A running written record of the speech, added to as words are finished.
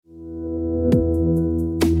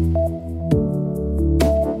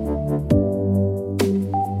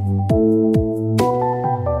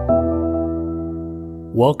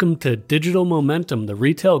Welcome to Digital Momentum, the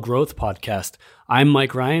Retail Growth Podcast. I'm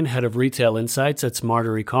Mike Ryan, Head of Retail Insights at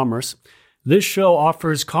Smarter E-commerce. This show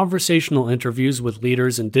offers conversational interviews with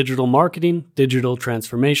leaders in digital marketing, digital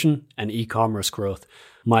transformation, and e-commerce growth.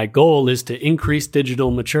 My goal is to increase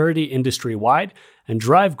digital maturity industry-wide and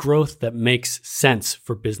drive growth that makes sense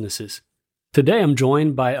for businesses. Today, I'm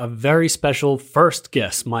joined by a very special first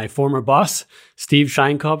guest, my former boss, Steve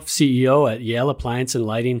Scheinkopf, CEO at Yale Appliance and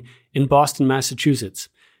Lighting in Boston, Massachusetts.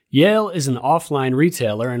 Yale is an offline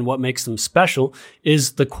retailer, and what makes them special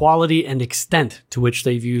is the quality and extent to which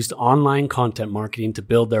they've used online content marketing to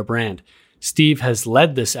build their brand. Steve has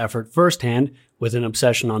led this effort firsthand with an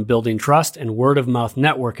obsession on building trust and word-of-mouth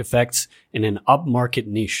network effects in an upmarket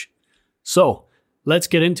niche. So, let's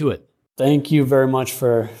get into it. Thank you very much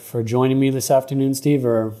for joining me this afternoon, Steve,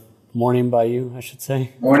 or morning by you, I should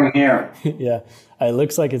say. Morning here. Yeah, it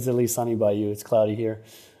looks like it's at least sunny by you. It's cloudy here.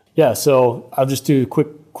 Yeah, so I'll just do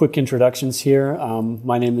quick introductions here.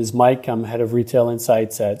 My name is Mike. I'm Head of Retail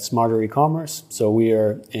Insights at Smarter E-commerce. So we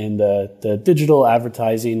are in the digital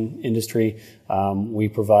advertising industry. We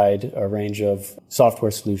provide a range of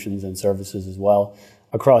software solutions and services as well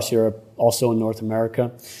across Europe, also in North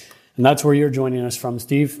America. And that's where you're joining us from,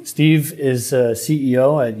 Steve. Steve is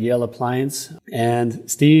CEO at Yale Appliance.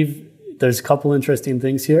 And Steve, there's a couple interesting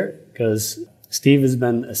things here because Steve has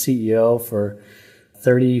been a CEO for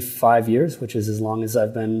 35 years, which is as long as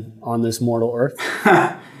I've been on this mortal earth.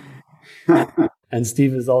 And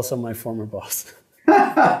Steve is also my former boss.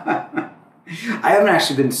 I haven't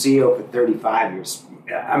actually been CEO for 35 years.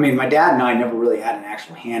 I mean, my dad and I never really had an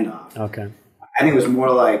actual handoff. Okay. I think it was more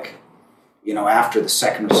like, after the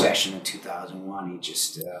second recession in 2001, he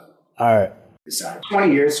just all right. decided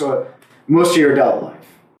 20 years, so most of your adult life.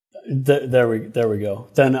 There we go.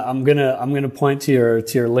 Then I'm gonna point to your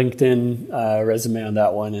LinkedIn resume on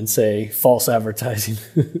that one and say false advertising.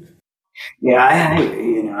 Yeah,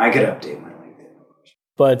 I could update my LinkedIn.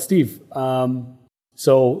 But Steve,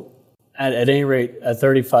 so at any rate, at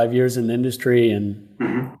 35 years in the industry and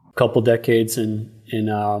a couple decades in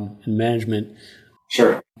management,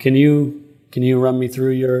 sure. Can you run me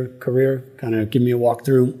through your career? Kind of give me a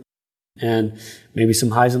walkthrough and maybe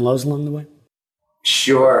some highs and lows along the way.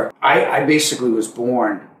 Sure. I basically was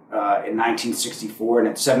born in 1964, and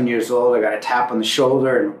at 7 years old, I got a tap on the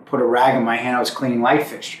shoulder and put a rag in my hand. I was cleaning light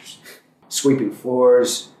fixtures, sweeping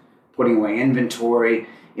floors, putting away inventory.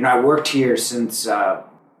 I worked here since,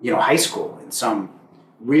 high school in some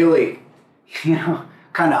really,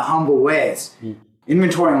 kind of humble ways.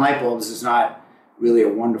 Inventorying light bulbs is not really a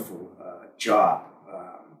wonderful job.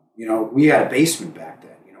 We had a basement back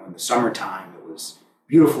then. In the summertime, it was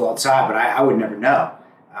beautiful outside, but I would never know.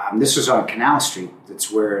 This was on Canal Street.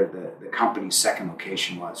 That's where the company's second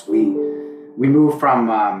location was. We moved from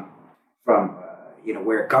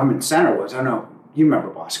where Government Center was. I don't know. You remember,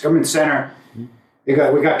 boss? Government Center. We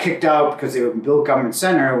got kicked out because they built Government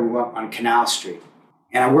Center. We went on Canal Street,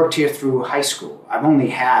 and I worked here through high school. I've only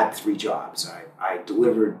had 3 jobs. I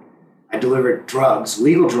delivered drugs,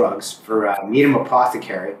 legal drugs, for Needham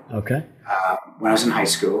Apothecary. Okay. When I was in high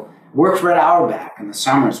school. Worked for Red Auerbach in the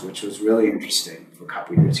summers, which was really interesting for a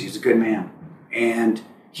couple of years. He was a good man. And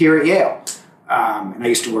here at Yale. And I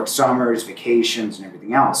used to work summers, vacations, and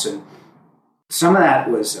everything else. And some of that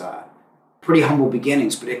was pretty humble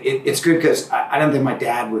beginnings, but it's good because I don't think my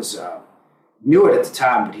dad knew it at the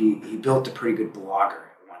time, but he built a pretty good blogger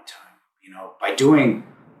at one time. By doing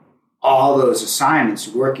all those assignments,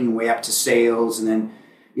 working way up to sales. And then,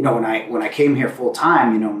 when I came here full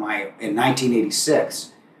time, in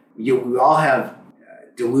 1986, we all have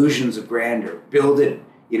delusions of grandeur. Build it,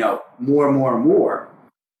 more and more and more.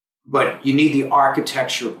 But you need the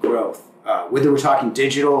architecture of growth, whether we're talking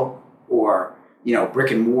digital or,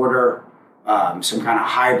 brick and mortar, some kind of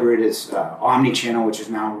hybrid is omni-channel, which is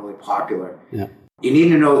now really popular. Yeah. You need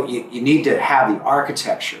to know, you need to have the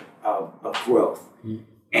architecture of growth.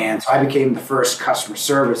 And so I became the first customer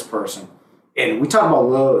service person. And we talk about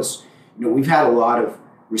lows. We've had a lot of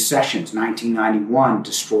recessions. 1991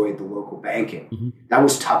 destroyed the local banking. That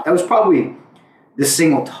was tough. That was probably the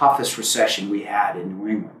single toughest recession we had in New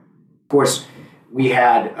England. Of course, we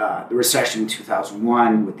had the recession in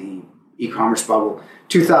 2001 with the e-commerce bubble,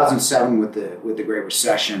 2007 with the Great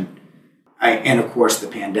Recession, and of course the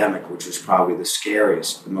pandemic, which was probably the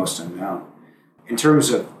scariest, the most unknown. In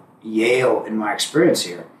terms of Yale, in my experience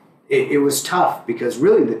here, it was tough because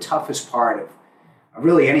really the toughest part of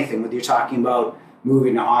really anything, whether you're talking about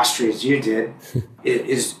moving to Austria as you did,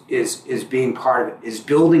 is being part of it, is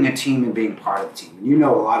building a team and being part of the team. And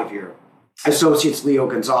a lot of your associates, Leo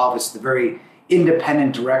Gonzalez, the very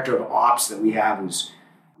independent director of ops that we have, who's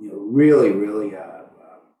really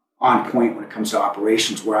on point when it comes to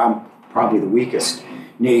operations, where I'm probably the weakest.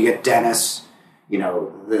 You get Dennis,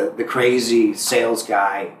 the crazy sales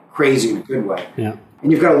guy, crazy in a good way. Yeah.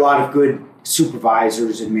 And you've got a lot of good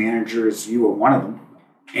supervisors and managers. You were one of them.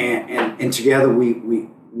 And together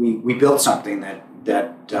we built something that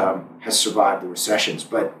has survived the recessions.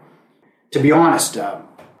 But to be honest,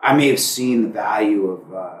 I may have seen the value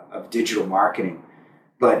of digital marketing,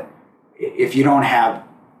 but if you don't have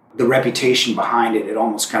the reputation behind it, it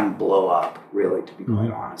almost kind of blow up, really, to be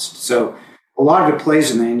quite honest. So a lot of it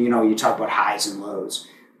plays in there. And, you talk about highs and lows.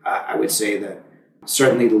 I would say that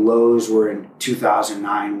certainly the lows were in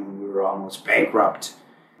 2009 when we were almost bankrupt.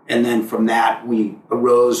 And then from that, we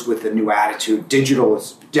arose with a new attitude. Digital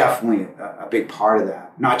is definitely a big part of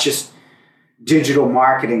that. Not just digital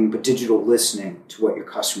marketing, but digital listening to what your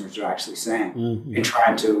customers are actually saying and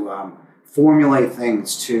trying to formulate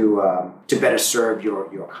things to better serve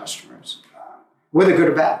your customers, whether good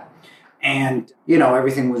or bad. And,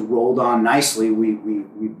 everything was rolled on nicely.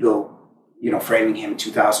 We built, Framingham in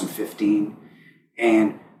 2015,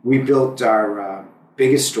 and we built our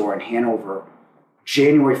biggest store in Hanover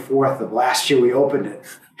January 4th of last year. We opened it.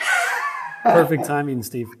 Perfect timing,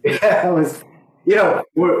 Steve. Yeah, it was,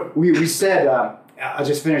 we said, I'll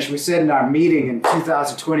just finish. We said in our meeting in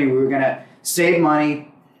 2020, we were going to save money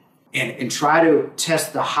and try to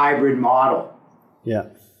test the hybrid model. Yeah.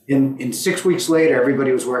 In 6 weeks later,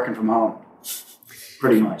 everybody was working from home,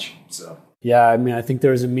 pretty much. So. Yeah, I think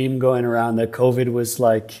there was a meme going around that COVID was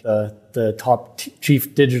like the top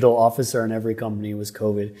chief digital officer in every company was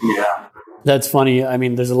COVID. Yeah. That's funny.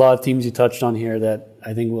 There's a lot of themes you touched on here that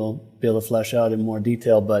I think we'll be able to flesh out in more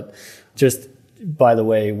detail. But just by the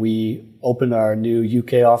way, we opened our new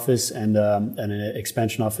UK office and an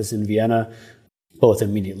expansion office in Vienna, both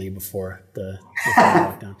immediately before the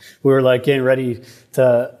lockdown. We were like getting ready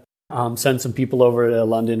to send some people over to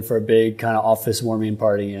London for a big kind of office warming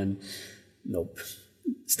party, and nope,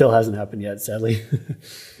 still hasn't happened yet, sadly.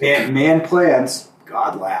 Man plans,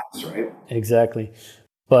 God laughs, right? Exactly.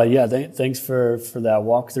 But yeah, thanks for that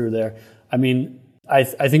walkthrough there. I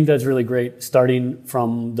think that's really great, starting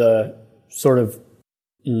from the sort of,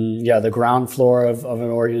 the ground floor of an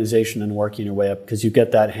organization and working your way up, because you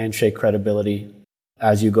get that handshake credibility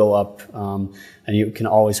as you go up, and you can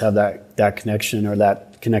always have that connection or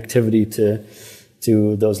that connectivity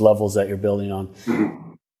to those levels that you're building on.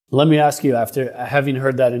 Mm-hmm. Let me ask you, after having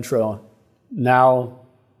heard that intro, now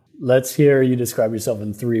let's hear you describe yourself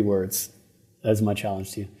in 3 words. That's my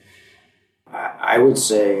challenge to you. I would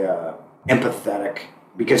say empathetic,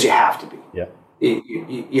 because you have to be. Yeah.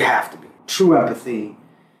 You have to be. True empathy.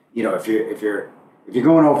 If you're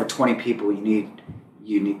going over 20 people, you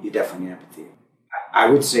definitely need empathy. I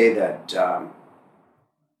would say that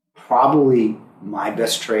probably my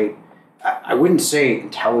best trait, I wouldn't say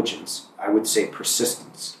intelligence, I would say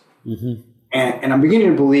persistence. Mm-hmm. And I'm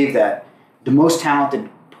beginning to believe that the most talented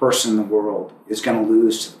person in the world is going to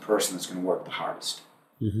lose to the person that's going to work the hardest.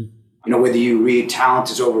 Mm-hmm. Whether you read talent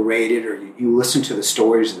is overrated or you listen to the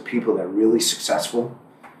stories of the people that are really successful,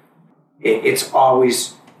 it's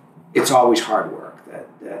always hard work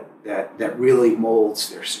that really molds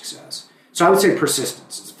their success. So I would say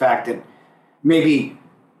persistence. It's the fact that maybe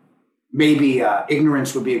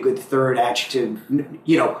ignorance would be a good third adjective.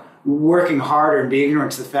 Working harder and be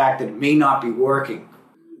ignorant to the fact that it may not be working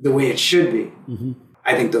the way it should be. Mm-hmm.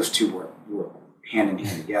 I think those two work hand in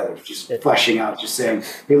hand together. Just fleshing out, just saying,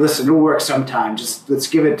 hey, listen, it'll work sometime. Just let's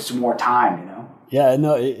give it some more time, Yeah,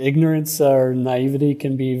 no, ignorance or naivety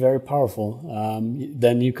can be very powerful.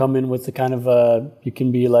 Then you come in with the kind of you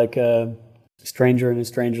can be like a stranger in a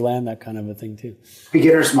strange land, that kind of a thing too.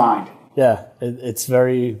 Beginner's mind. Yeah, it's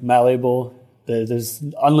very malleable. There's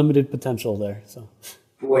unlimited potential there. So.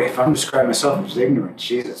 Boy, if I'm describing myself as ignorant,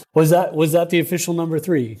 Jesus. Was that the official number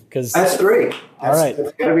 3? Because that's 3. All right,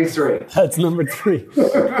 that's got to be 3. That's number 3.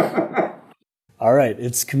 All right,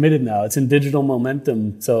 it's committed now. It's in digital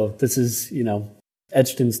momentum. So this is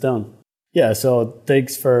etched in stone. Yeah. So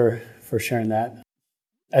thanks for sharing that.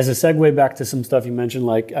 As a segue back to some stuff you mentioned,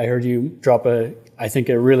 like I heard you drop I think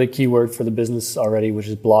a really key word for the business already, which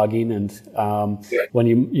is blogging. And when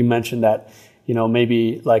you mentioned that,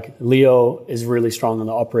 maybe like Leo is really strong on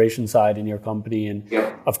the operation side in your company. And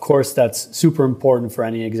of course, that's super important for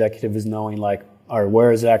any executive, is knowing like, all right,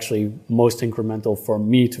 where is it actually most incremental for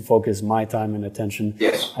me to focus my time and attention?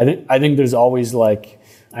 Yes. I think there's always like,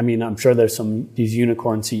 I'm sure there's these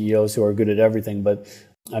unicorn CEOs who are good at everything, but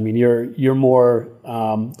you're more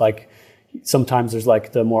like sometimes there's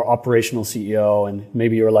like the more operational CEO, and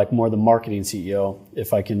maybe you're like more the marketing CEO.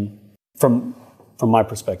 If I can, from my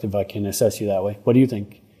perspective, I can assess you that way. What do you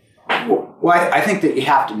think? Well, I think that you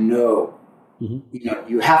have to know,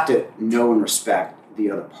 you have to know and respect the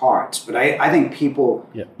other parts. But I think people,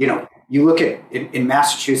 you look at, in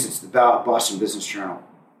Massachusetts, the Boston Business Journal,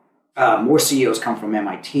 more CEOs come from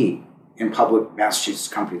MIT in public Massachusetts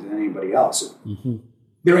companies than anybody else.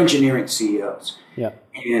 They're engineering CEOs. Yeah.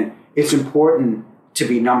 And it's important to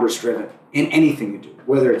be numbers driven in anything you do,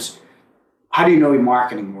 whether it's how do you know your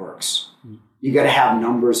marketing works? You got to have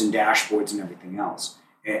numbers and dashboards and everything else.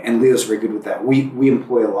 And Leo's very good with that. We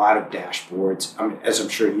employ a lot of dashboards, as I'm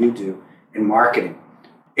sure you do, in marketing.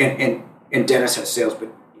 And Dennis has sales,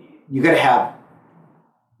 but you got to have,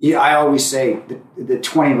 I always say the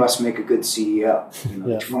 20 of us make a good CEO,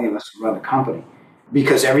 the 20 of us who run the company,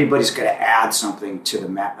 because everybody's got to add something to the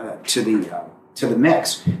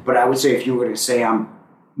mix. But I would say if you were to say I'm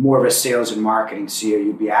more of a sales and marketing CEO,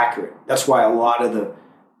 you'd be accurate. That's why a lot of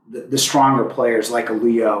the stronger players like a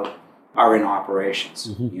Leo are in operations,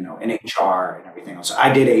 in HR and everything else.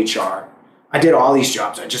 I did HR. I did all these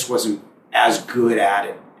jobs. I just wasn't as good at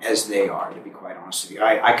it as they are, to be quite honest with you.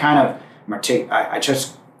 I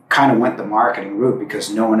just kind of went the marketing route because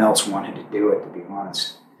no one else wanted to do it, to be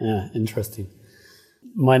honest. Yeah, interesting.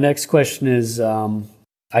 My next question is,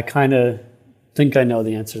 I kind of think I know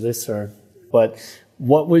the answer to this, but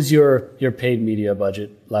what was your paid media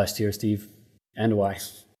budget last year, Steve, and why?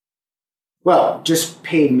 Well, just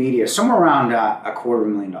paid media, somewhere around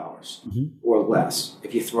 $250,000 or less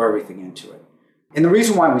if you throw everything into it. And the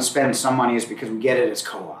reason why we spend some money is because we get it as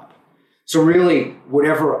co-op. So really,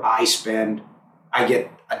 whatever I spend, I get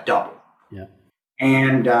a double. Yeah.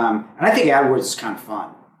 And I think AdWords is kind of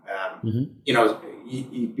fun,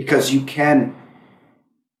 because you can.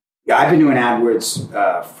 Yeah, I've been doing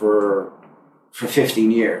AdWords for 15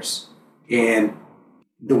 years, and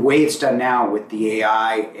the way it's done now with the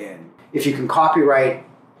AI, and if you can copyright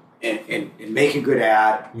and make a good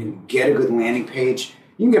ad and get a good landing page,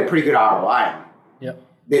 you can get pretty good ROI on it. Yeah.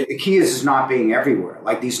 The key is not being everywhere.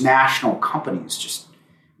 Like these national companies, just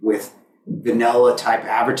with vanilla type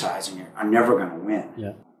advertising, are never going to win.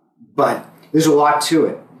 Yeah. But there's a lot to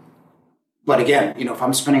it. But again, if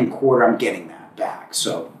I'm spending a quarter, I'm getting that back.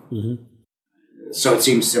 So, so it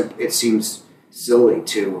seems silly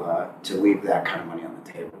to leave that kind of money on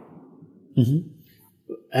the table.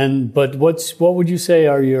 But what would you say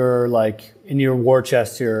are your, like, in your war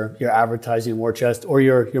chest, your advertising war chest, or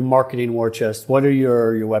your marketing war chest? What are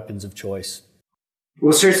your weapons of choice?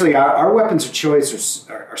 Well, seriously, our weapons of choice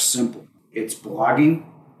are simple. It's blogging,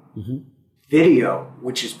 video,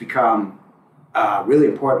 which has become really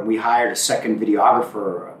important. We hired a second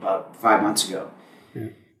videographer about 5 months ago,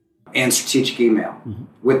 and strategic email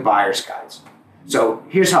with buyer's guides. So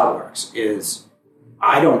here's how it works: is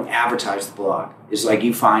I don't advertise the blog. It's like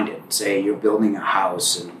you find it. Say you're building a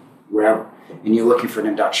house and wherever, and you're looking for an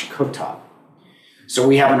induction cooktop. So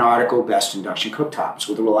we have an article, Best Induction Cooktops,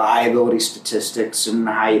 with reliability statistics and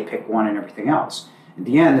how you pick one and everything else. At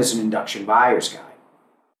the end, there's an induction buyer's guide.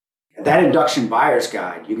 That induction buyer's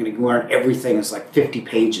guide, you're going to learn everything. It's like 50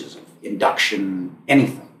 pages of induction,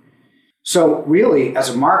 anything. So really, as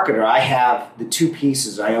a marketer, I have the two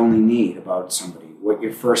pieces I only need about somebody. What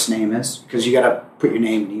your first name is, because you got to put your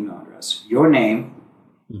name and email address. Your name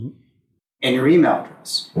and your email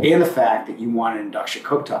address. And the fact that you want an induction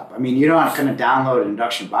cooktop. I mean, you're not going to download an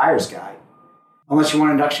induction buyer's guide unless you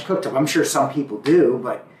want an induction cooktop. I'm sure some people do,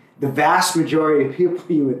 but the vast majority of people,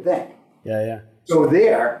 you would think. Yeah. So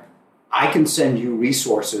there, I can send you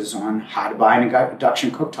resources on how to buy an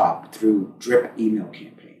induction cooktop through drip email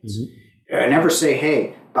campaigns. I never say,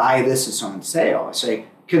 hey, buy this, it's on sale. I say,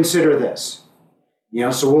 consider this.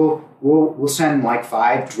 So we'll send like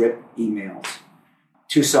 5 drip emails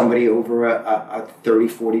to somebody over a 30,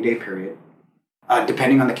 40-day period,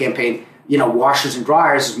 depending on the campaign. Washers and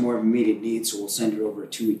dryers is more of an immediate need, so we'll send it over a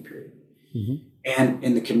 2-week period.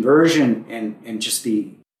 And the conversion and just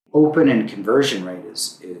the open and conversion rate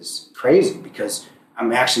is crazy because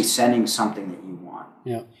I'm actually sending something that you want.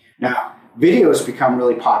 Yeah. Now, video has become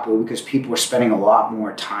really popular because people are spending a lot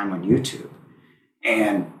more time on YouTube,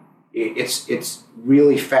 and it's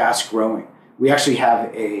really fast growing. We actually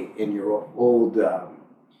have in your old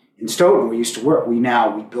in Stoughton, where we used to work, we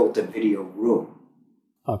built a video room.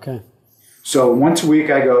 Okay. So once a week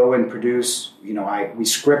I go and produce, we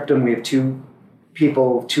script them. We have 2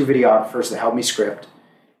 videographers that help me script,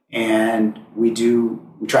 and we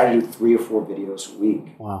try to do 3 or 4 videos a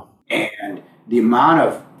week. Wow. And the amount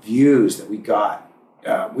of views that we got,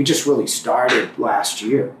 we just really started last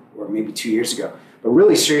year or maybe 2 years ago. But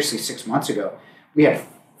really seriously, 6 months ago, we had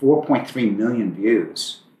 4.3 million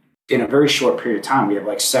views in a very short period of time. We have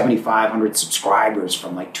like 7,500 subscribers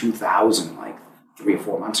from like 2,000, like 3 or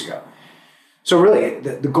 4 months ago. So really,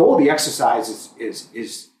 the goal of the exercise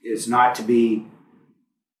is not to be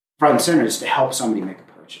front and center, is to help somebody make a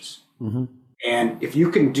purchase. Mm-hmm. And if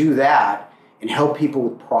you can do that and help people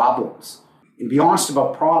with problems and be honest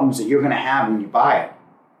about problems that you're going to have when you buy it,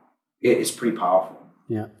 it's pretty powerful.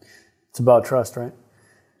 Yeah. It's about trust, right?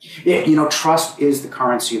 Trust is the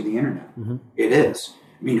currency of the internet. Mm-hmm. It is.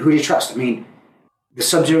 I mean, who do you trust? I mean, the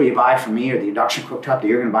Sub-Zero you buy from me or the induction cooktop that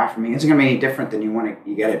you're going to buy from me isn't going to be any different than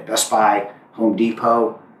you get at Best Buy, Home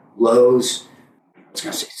Depot, Lowe's. I was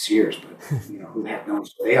going to say Sears, but who the heck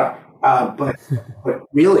knows who they are. But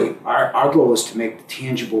really, our goal is to make the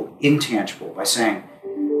tangible intangible by saying,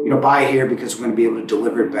 buy here because we're going to be able to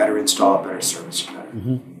deliver it better, install it better, service it better.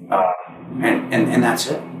 Mm-hmm. And that's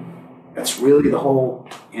it. That's really the whole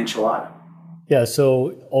enchilada. Yeah.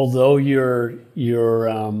 So although you're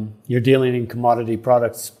dealing in commodity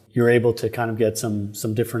products, you're able to kind of get some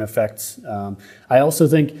different effects. I also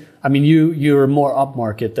think, you're more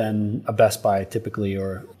upmarket than a Best Buy typically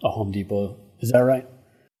or a Home Depot. Is that right?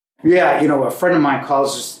 Yeah. A friend of mine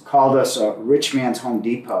called us a rich man's Home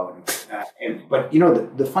Depot. But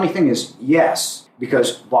the funny thing is, yes,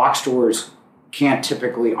 because box stores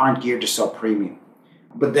aren't geared to sell premium.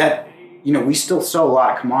 But that, we still sell a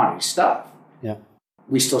lot of commodity stuff. Yeah.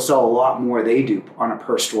 We still sell a lot more they do on a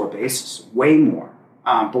per store basis, way more.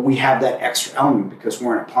 But we have that extra element because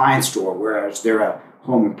we're an appliance store, whereas they're a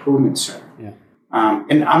home improvement center. Yeah.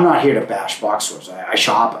 And I'm not here to bash box stores. I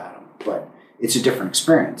shop at them, but it's a different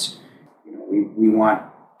experience. We want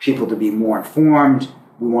people to be more informed.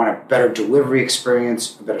 We want a better delivery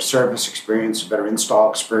experience, a better service experience, a better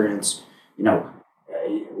install experience.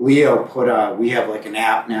 Leo we have like an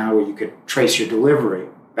app now where you could trace your delivery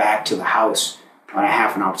back to the house on a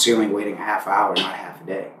half an hour, so you're only waiting a half hour, not half a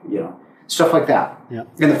day, stuff like that. Yeah.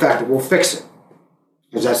 And the fact that we'll fix it,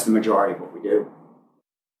 because that's the majority of what we do.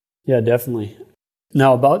 Yeah, definitely.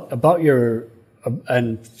 Now about your,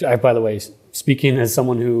 and I, by the way, speaking as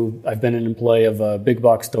someone who I've been an employee of a big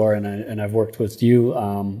box store and I've worked with you,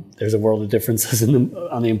 there's a world of differences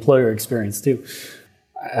on the employer experience too.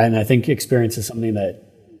 And I think experience is something that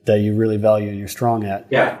you really value and you're strong at.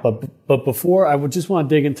 Yeah. But before, I would just want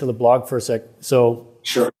to dig into the blog for a sec. So,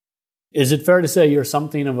 sure. Is it fair to say you're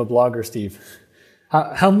something of a blogger, Steve?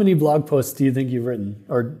 How many blog posts do you think you've written,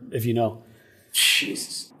 or if you know?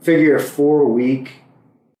 Jesus. Figure 4 a week,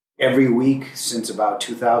 every week since about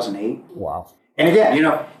 2008. Wow. And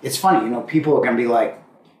again, it's funny. People are going to be like,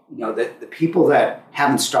 the people that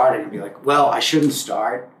haven't started are going to be like, well, I shouldn't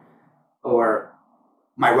start, or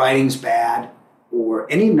my writing's bad,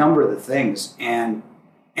 or any number of the things. And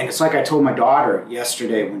it's like I told my daughter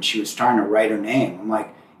yesterday when she was trying to write her name. I'm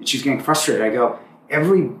like, and she's getting frustrated. I go,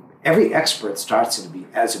 every expert starts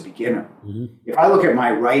as a beginner. Mm-hmm. If I look at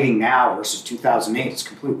my writing now versus 2008, it's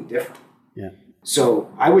completely different. Yeah.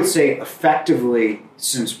 So I would say effectively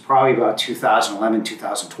since probably about 2011,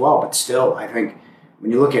 2012, but still, I think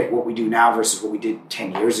when you look at what we do now versus what we did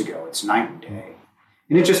 10 years ago, it's night and day.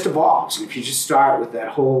 And it just evolves. And if you just start with that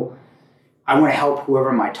whole, I want to help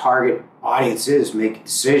whoever my target audience is make a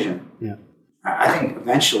decision. Yeah. I think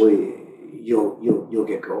eventually you'll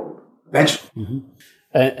get gold. Eventually. Mm-hmm.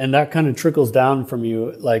 And that kind of trickles down from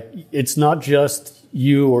you. Like, it's not just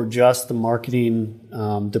you or just the marketing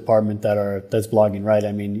department that's blogging, right?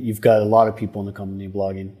 You've got a lot of people in the company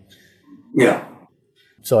blogging. Yeah.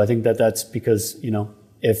 So I think that's because,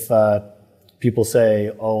 if people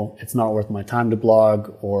say, oh, it's not worth my time to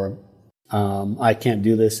blog, or I can't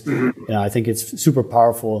do this. Mm-hmm. I think it's super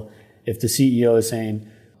powerful if the CEO is saying,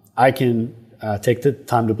 I can take the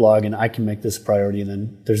time to blog and I can make this a priority, and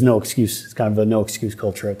then there's no excuse. It's kind of a no excuse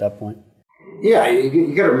culture at that point. Yeah,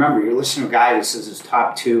 you got to remember, you're listening to a guy who says his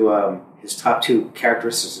top two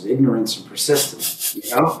characteristics is ignorance and persistence.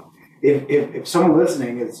 If someone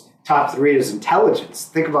listening is top 3 is intelligence,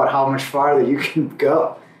 think about how much farther you can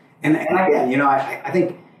go. And again, I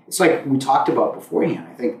think it's like we talked about beforehand.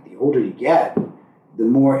 I think the older you get, the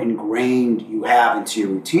more ingrained you have into your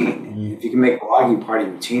routine. And if you can make blogging part of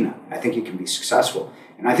your routine, I think you can be successful.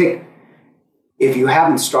 And I think if you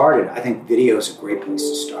haven't started, I think video is a great place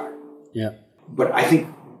to start. Yeah. But I think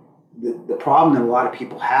the problem that a lot of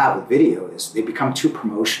people have with video is they become too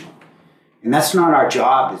promotional. And that's not our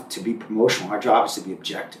job, is to be promotional. Our job is to be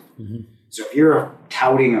objective. Mm-hmm. So if you're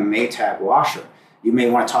touting a Maytag washer, you may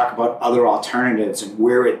want to talk about other alternatives and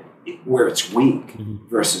where it's weak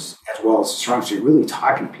versus as well as strong. So you're really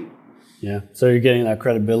talking to people. Yeah. So you're getting that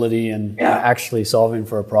credibility and actually solving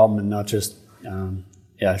for a problem and not just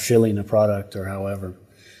shilling a product or however.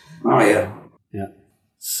 Oh yeah. Yeah.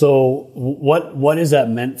 So what is that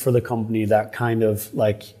meant for the company? That kind of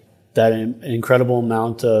like that incredible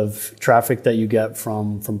amount of traffic that you get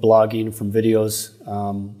from blogging, from videos.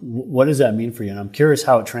 What does that mean for you? And I'm curious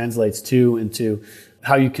how it translates into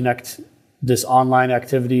how you connect this online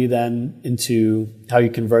activity then into how you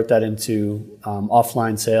convert that into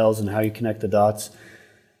offline sales and how you connect the dots.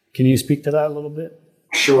 Can you speak to that a little bit?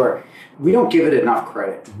 Sure. We don't give it enough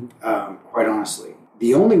credit, quite honestly.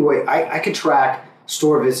 The only way I could track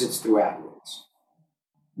store visits through AdWords.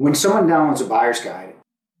 When someone downloads a buyer's guide,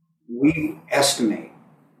 we estimate.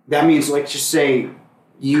 That means, like, just say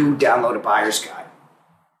you download a buyer's guide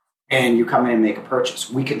and you come in and make a purchase.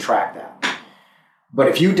 We can track that. But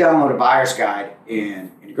if you download a buyer's guide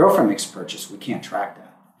and your girlfriend makes a purchase, we can't track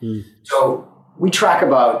that. So we track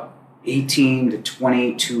about $18 to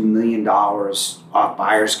 $22 million off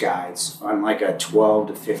buyer's guides on like a 12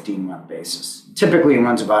 to 15 month basis. Typically, it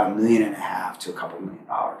runs about $1.5 million to a couple $1 million.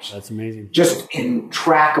 That's amazing. Just in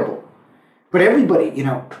trackable. But everybody,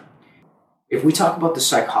 if we talk about the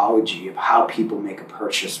psychology of how people make a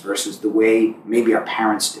purchase versus the way maybe our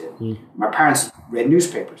parents did. My parents read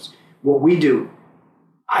newspapers. What we do,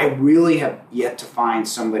 I really have yet to find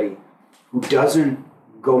somebody who doesn't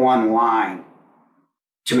go online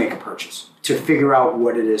to make a purchase, to figure out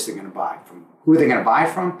what it is they're going to buy from. Who are they going to buy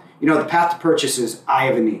from? The path to purchase is I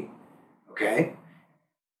have a need, okay?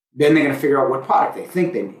 Then they're going to figure out what product they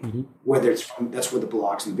think they need, whether it's from, that's where the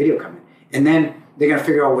blogs and the video come in. And then they're going to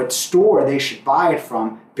figure out what store they should buy it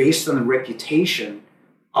from based on the reputation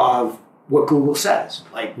of what Google says.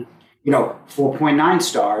 Like, 4.9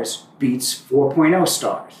 stars beats 4.0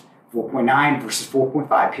 stars. 4.9 versus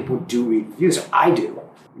 4.5. People do read reviews. I do.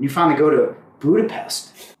 When you finally go to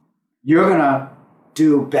Budapest, you're going to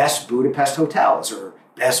do best Budapest hotels or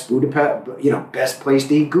best Budapest, best place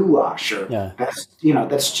to eat goulash or best,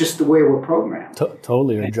 that's just the way we're programmed.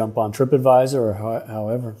 Totally. Or jump on TripAdvisor or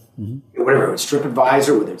however. Whatever. It's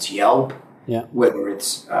TripAdvisor, whether it's Yelp, whether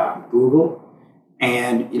it's Google.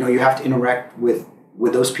 And, you have to interact with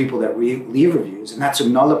those people that leave reviews. And that's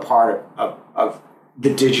another part of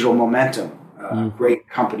the digital momentum. Great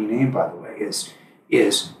company name, by the way,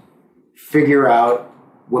 is figure out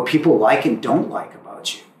what people like and don't like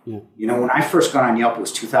about you. When I first got on Yelp, it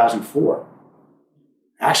was 2004.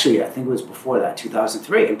 Actually, I think it was before that,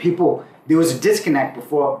 2003. And there was a disconnect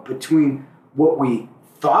between what we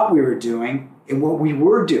thought we were doing and what we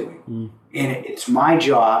were doing. And it's my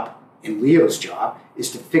job and Leo's job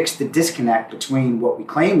is to fix the disconnect between what we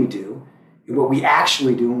claim we do and what we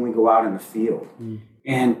actually do when we go out in the field.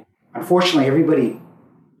 And unfortunately, everybody,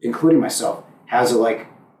 including myself, has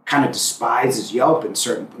kind of despises Yelp in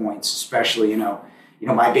certain points, especially,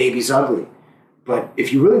 my baby's ugly. But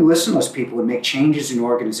if you really listen to those people and make changes in your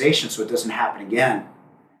organization so it doesn't happen again,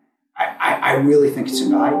 I really think it's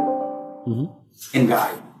invaluable.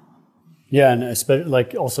 Invaluable. Yeah, and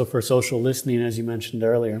especially also for social listening, as you mentioned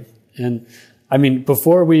earlier. And I mean,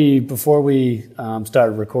 before we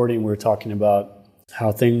started recording, we were talking about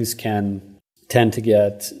how things can tend to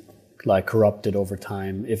get corrupted over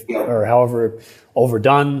time, or however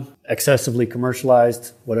overdone, excessively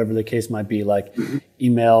commercialized, whatever the case might be.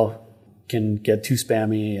 Email can get too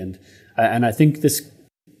spammy, and I think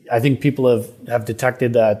people have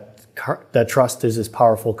detected that trust is this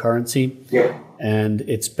powerful currency, and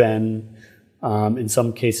it's been in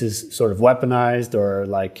some cases sort of weaponized or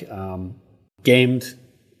gamed,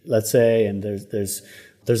 let's say. And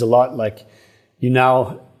there's a lot you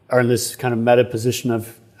now are in this kind of meta position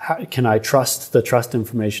of how can I trust the trust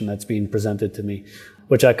information that's being presented to me,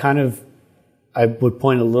 which I would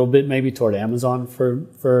point a little bit maybe toward Amazon for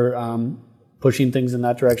pushing things in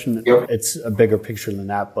that direction. It's a bigger picture than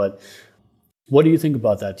that, but what do you think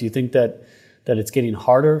about that? Do you think that it's getting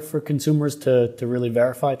harder for consumers to really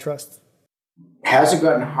verify trust? Has it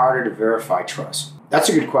gotten harder to verify trust? That's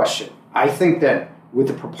a good question. I think that with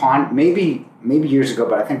the maybe years ago,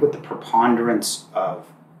 but I think with the preponderance of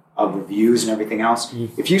reviews and everything else,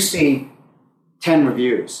 if you see 10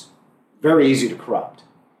 reviews, very easy to corrupt.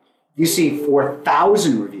 You see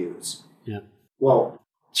 4,000 reviews, well,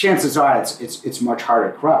 chances are it's much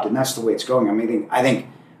harder to corrupt, and that's the way it's going. I think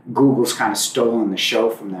Google's kind of stolen the show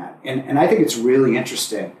from that, and I think it's really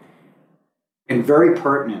interesting and very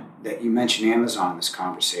pertinent that you mentioned Amazon in this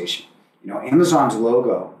conversation. Amazon's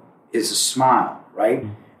logo is a smile, right?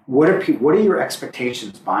 What are your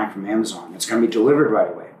expectations buying from Amazon? It's going to be delivered right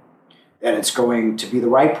away, that it's going to be the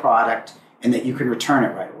right product, and that you can return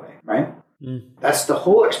it right away, right? That's the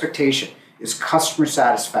whole expectation, is customer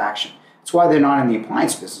satisfaction. That's why they're not in the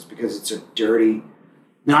appliance business, because it's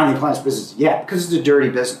not in the appliance business yet, because it's a dirty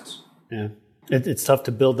business. Yeah, it's tough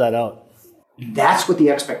to build that out. That's what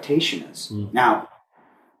the expectation is. Now,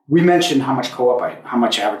 we mentioned how much how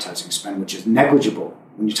much advertising spend, which is negligible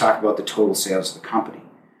when you talk about the total sales of the company.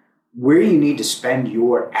 Where you need to spend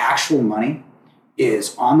your actual money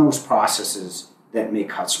is on those processes that make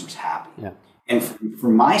customers happy. Yeah. And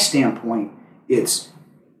from my standpoint, it's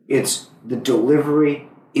the delivery,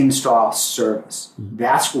 install, service. Mm-hmm.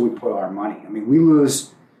 That's where we put our money. I mean, we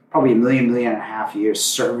lose probably $1 million and a half a year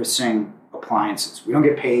servicing appliances. We don't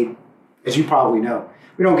get paid, as you probably know,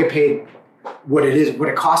 we don't get paid what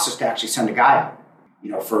it costs us to actually send a guy out,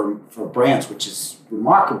 for brands, which is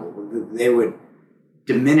remarkable. They would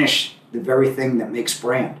diminish the very thing that makes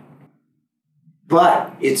brand.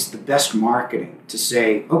 But it's the best marketing to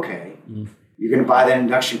say, okay, you're going to buy that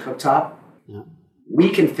induction cooktop. Yeah. We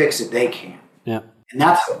can fix it. They can't. Yeah. And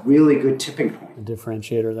that's a really good tipping point. A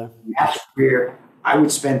differentiator there. And that's where I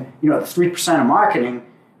would spend, the 3% of marketing,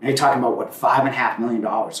 and you're talking about $5.5 million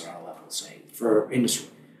on our level, say, for industry.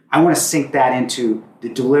 I want to sink that into the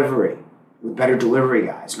delivery with better delivery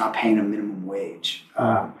guys, not paying a minimum wage.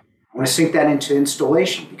 I want to sink that into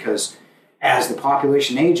installation because as the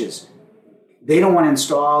population ages, they don't want to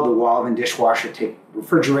install the wall-in dishwasher, take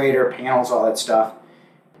refrigerator, panels, all that stuff,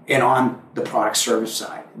 and on the product service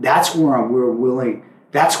side. That's where we're willing,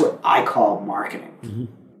 that's what I call marketing,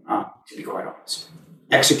 to be quite honest.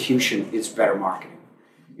 Execution is better marketing.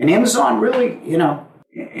 And Amazon really,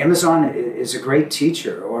 Amazon is a great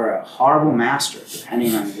teacher or a horrible master,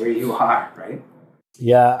 depending on where you are, right?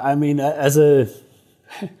 Yeah, I mean,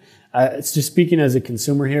 it's just speaking as a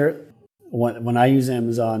consumer here, when I use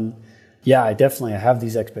Amazon, yeah, I have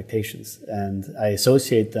these expectations, and I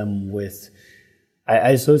associate them with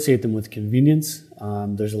convenience.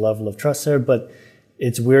 There's a level of trust there, but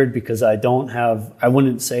it's weird because I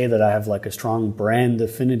wouldn't say that I have like a strong brand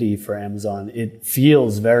affinity for Amazon. It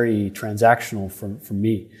feels very transactional for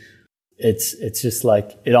me. It's just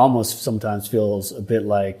like, it almost sometimes feels a bit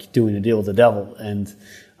like doing a deal with the devil. And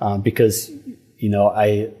because,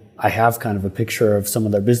 I have kind of a picture of some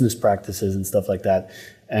of their business practices and stuff like that.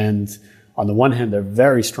 And on the one hand, they're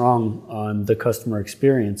very strong on the customer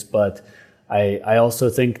experience, but I also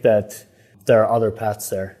think that there are other paths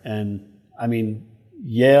there. And I mean,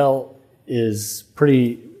 Yale is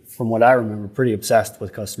from what I remember, pretty obsessed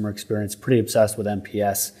with customer experience, pretty obsessed with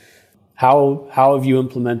NPS. How have you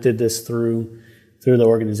implemented this through the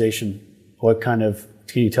organization? Can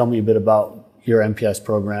you tell me a bit about your NPS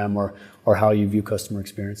program or how you view customer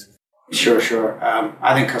experience? Sure.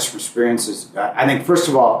 I think customer experience is, first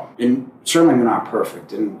of all, and certainly we're not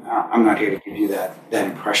perfect, and I'm not here to give you that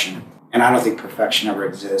impression. And I don't think perfection ever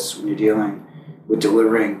exists when you're dealing with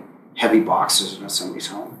delivering heavy boxes into somebody's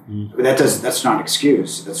home. But that's not an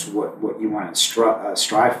excuse. That's what you want to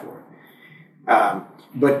strive for.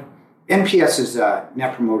 But NPS is a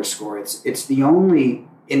Net Promoter Score. It's the only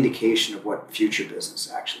indication of what future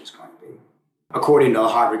business actually is going to be, according to the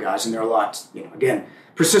Harvard guys. And there are lots. Again,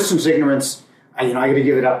 persistence, ignorance. I got to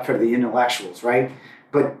give it up for the intellectuals, right?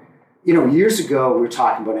 But years ago we were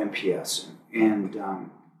talking about NPS, and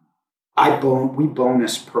we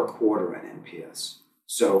bonus per quarter at NPS.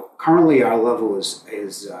 So currently our level is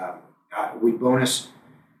we bonus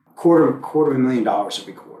 $250,000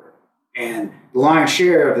 every quarter, and the lion's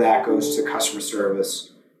share of that goes to customer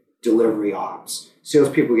service, delivery, ops.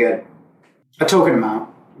 Salespeople get a token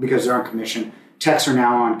amount because they're on commission. Techs are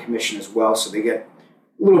now on commission as well, so they get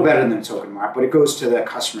a little better than a token amount, but it goes to the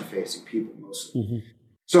customer-facing people mostly. Mm-hmm.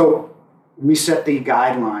 So we set the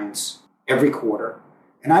guidelines every quarter,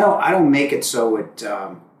 and I don't make it so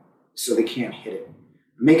they can't hit it.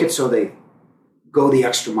 Make it so they go the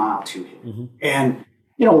extra mile to hit it. Mm-hmm. And,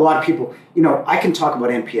 a lot of people, I can talk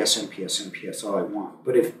about NPS all I want.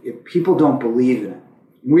 But if people don't believe in it,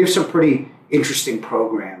 we have some pretty interesting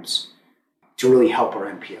programs to really help our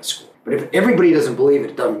NPS score. But if everybody doesn't believe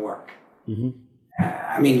it doesn't work. Mm-hmm.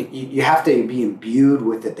 You have to be imbued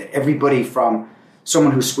with it, that everybody from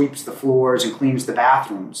someone who sweeps the floors and cleans the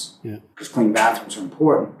bathrooms, because clean bathrooms are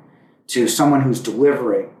important, to someone who's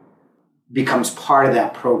delivering, becomes part of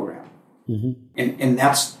that program. Mm-hmm. And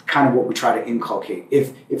that's kind of what we try to inculcate.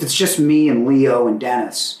 If it's just me and Leo and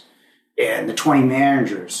Dennis and the 20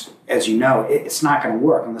 managers, as you know, it's not going to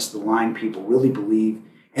work unless the line people really believe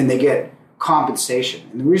and they get compensation.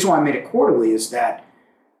 And the reason why I made it quarterly is that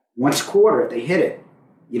once a quarter, if they hit it,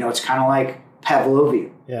 it's kind of like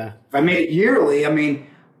Pavlovian. Yeah. If I made it yearly,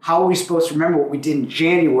 how are we supposed to remember what we did in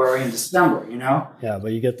January and December, Yeah,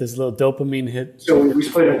 but you get this little dopamine hit. So we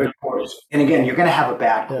split it into quarters. And again, you're going to have a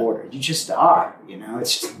bad quarter. You just are,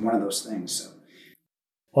 it's just one of those things. So.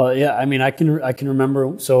 Well, yeah, I can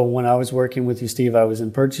remember. So when I was working with you, Steve, I was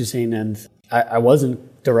in purchasing, and I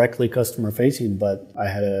wasn't directly customer facing, but I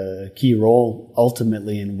had a key role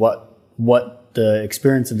ultimately in what the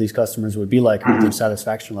experience of these customers would be like, what their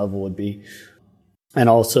satisfaction level would be. And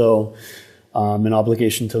also an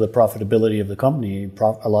obligation to the profitability of the company.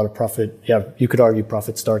 A lot of profit, you could argue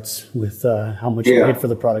profit starts with how much you paid for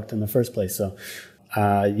the product in the first place. So,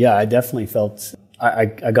 I definitely felt I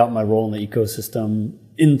got my role in the ecosystem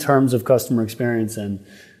in terms of customer experience, and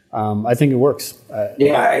I think it works.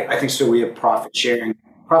 I think so. We have profit sharing.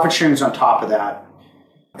 Profit sharing is on top of that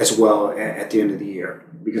as well at the end of the year,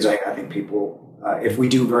 because I think people, if we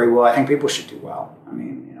do very well, I think people should do well.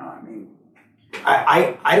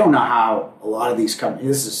 I don't know how a lot of these companies,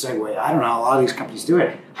 this is a segue, I don't know how a lot of these companies do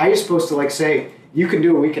it. How are you supposed to say, you can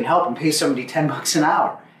do it, we can help, and pay somebody $10 an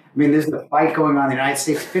hour? I mean, there's a fight going on in the United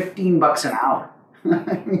States, $15 an hour.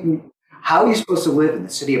 I mean, how are you supposed to live in the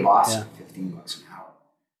city of Austin, $15 an hour?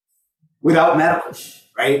 Without medical,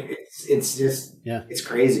 right? It's just, it's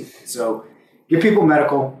crazy. So give people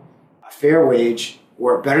medical, a fair wage,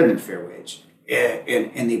 or better than fair wage,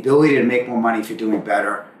 and the ability to make more money if you're doing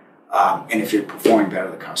better. And if you're performing better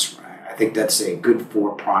to the customer. I think that's a good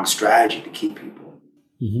four-pronged strategy to keep people.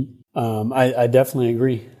 Mm-hmm. I definitely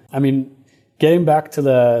agree. I mean, getting back to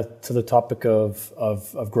the topic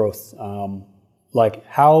of growth,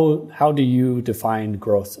 how do you define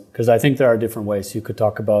growth? Because I think there are different ways. You could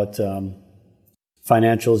talk about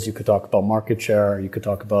financials, you could talk about market share, you could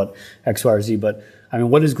talk about X, Y, or Z. But I mean,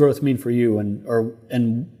 what does growth mean for you?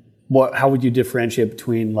 And how would you differentiate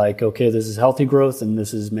between okay, this is healthy growth and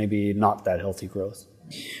this is maybe not that healthy growth?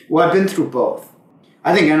 Well, I've been through both.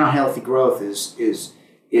 I think unhealthy growth is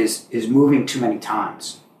moving too many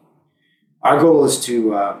times. Our goal is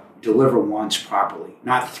to deliver once properly,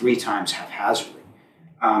 not 3 times haphazardly.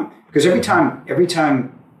 Because every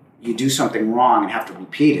time you do something wrong and have to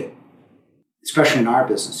repeat it, especially in our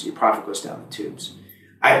business, your profit goes down the tubes.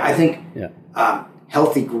 I think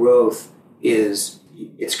healthy growth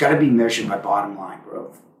it's got to be measured by bottom line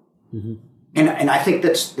growth. Mm-hmm. And I think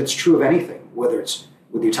that's true of anything, whether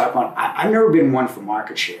you talk about, I've never been one for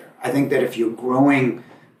market share. I think that if you're growing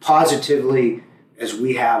positively as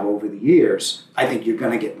we have over the years, I think you're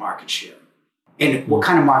going to get market share. And what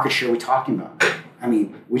kind of market share are we talking about? I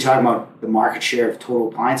mean, we talk about the market share of total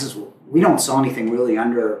appliances. Well, we don't sell anything really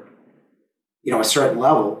under, a certain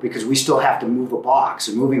level, because we still have to move a box,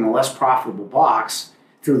 and moving a less profitable box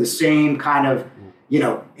through the same kind of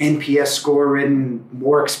NPS score-ridden,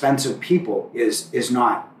 more expensive people it's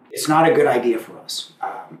not a good idea for us.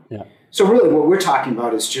 So really what we're talking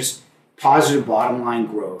about is just positive bottom line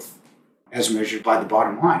growth as measured by the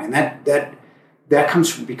bottom line. And that comes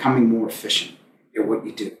from becoming more efficient at what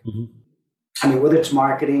you do. Mm-hmm. I mean, whether it's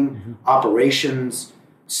marketing, operations,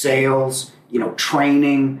 sales,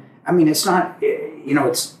 training. I mean, it's not,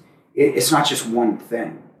 it's not just one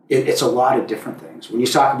thing. It's a lot of different things. When you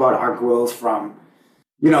talk about our growth from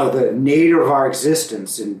the nadir of our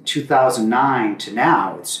existence in 2009 to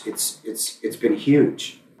now, it's been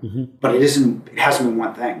huge. Mm-hmm. But it hasn't been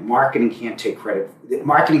one thing. Marketing can't take credit.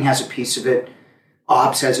 Marketing has a piece of it.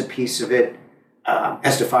 Ops has a piece of it,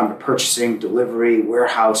 as defined by purchasing, delivery,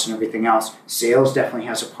 warehouse, and everything else. Sales definitely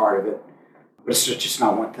has a part of it. But it's just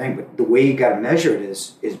not one thing. But the way you got to measure it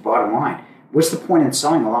is bottom line. What's the point in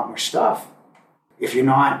selling a lot more stuff if you're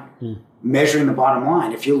not measuring the bottom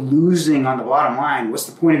line? If you're losing on the bottom line, what's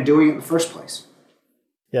the point of doing it in the first place?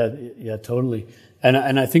 Yeah, totally.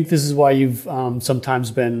 And I think this is why you've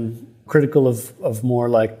sometimes been critical of more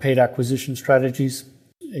like paid acquisition strategies.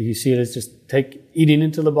 You see it as just eating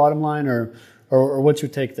into the bottom line, or what's your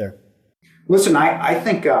take there? Listen, I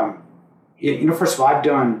think first of all, I've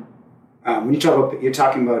done when you're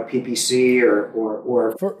talking about PPC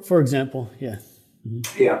or for example, yeah.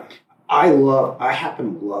 Mm-hmm. Yeah. I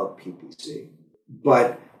happen to love PPC,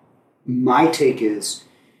 but my take is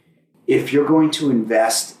if you're going to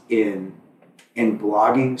invest in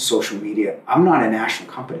blogging, social media, I'm not a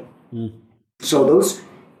national company. So those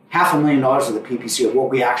 $500,000 of the PPC of what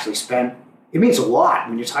we actually spend, it means a lot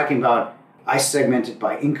when you're talking about, I segment it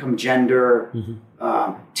by income, gender,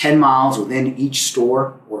 10 miles within each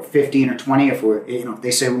store, or 15 or 20. If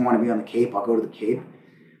they say we want to be on the Cape, I'll go to the Cape.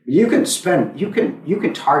 You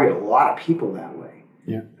can target a lot of people that way,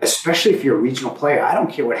 especially if you're a regional player. I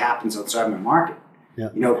don't care what happens outside my market.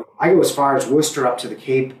 Yeah. I go as far as Worcester up to the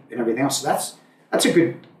Cape and everything else. So that's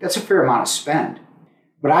a fair amount of spend.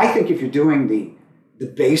 But I think if you're doing the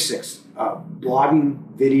basics,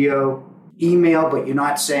 blogging, video, email, but you're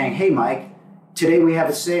not saying, hey, Mike, today we have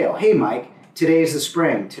a sale. Hey, Mike, today's the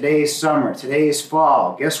spring. Today's summer. Today's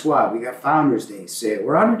fall. Guess what? We got Founders Day sale.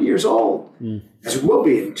 We're 100 years old, as it will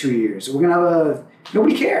be in 2 years. We're going to have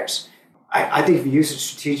nobody cares. I think if you use it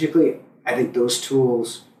strategically, I think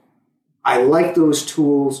I like those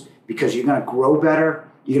tools because you're going to grow better.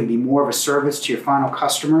 You're going to be more of a service to your final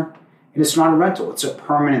customer. And it's not a rental. It's a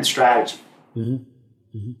permanent strategy.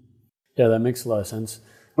 Mm-hmm. Mm-hmm. Yeah, that makes a lot of sense.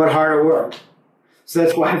 But harder work. So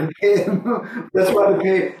that's why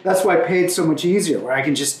paid's so much easier, where I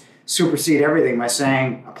can just supersede everything by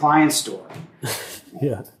saying appliance store.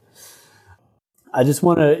 Yeah. I just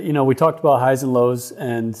want to, we talked about highs and lows,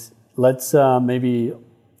 and let's maybe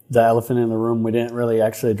the elephant in the room. We didn't really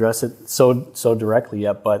actually address it so directly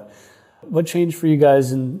yet, but what changed for you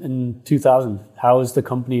guys in 2000? How is the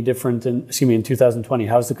company different in 2020?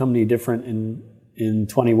 How is the company different in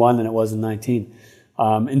 21 than it was in 19?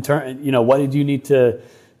 What did you need to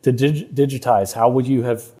digitize?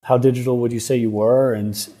 How digital would you say you were?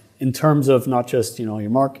 And in terms of not just, your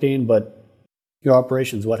marketing, but your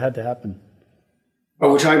operations, what had to happen?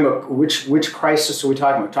 Oh, we're talking about which crisis are we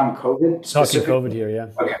talking about? We're talking COVID? Talking COVID here, yeah.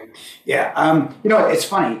 Okay. Yeah. It's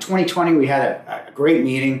funny. 2020, we had a great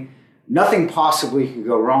meeting. Nothing possibly could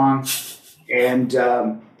go wrong. And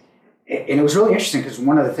it was really interesting because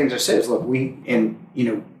one of the things I said is, look,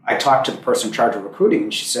 I talked to the person in charge of recruiting,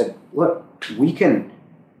 and she said, look, we'd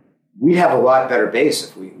have a lot better base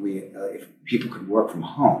if people could work from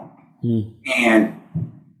home. Mm. And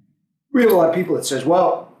we have a lot of people that says,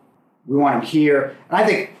 well, we want them here. And I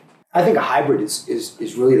think a hybrid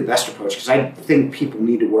is really the best approach, because I think people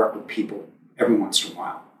need to work with people every once in a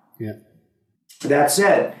while. Yeah. That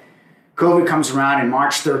said, COVID comes around, and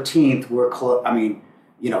March 13th,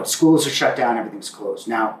 schools are shut down, everything's closed.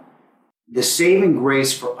 Now, the saving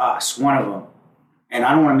grace for us, one of them, and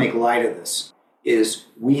I don't want to make light of this, is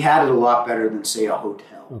we had it a lot better than, say, a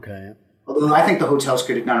hotel. Okay. Yeah. Although I think the hotels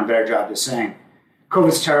could have done a better job of saying,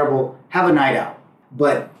 COVID's terrible, have a night out.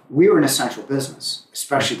 But we were an essential business,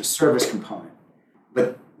 especially the service component.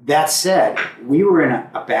 But that said, we were in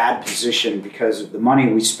a bad position because of the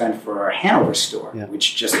money we spent for our Hanover store,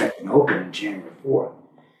 which just had been open on January 4th.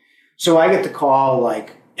 So I get the call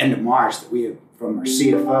end of March from our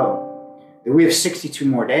CFO that we have 62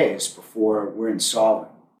 more days before we're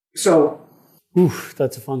insolvent. So,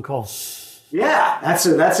 that's a fun call. Yeah, that's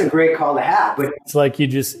a great call to have. But it's like you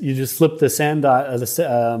just flip the sand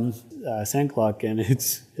clock, and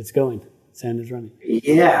it's going. Sand is running.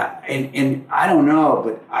 Yeah, and I don't know,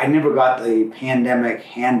 but I never got the pandemic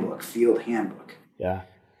field handbook. Yeah.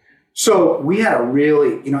 So we had a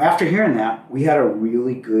really, after hearing that, we had a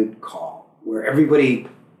really good call where everybody,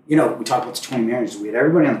 we talked about the 20 managers, we had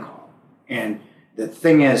everybody on the call. And the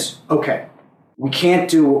thing is, okay, we can't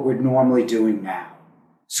do what we're normally doing now.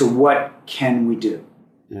 So what can we do?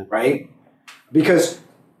 Yeah. Right? Because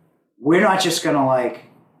we're not just going to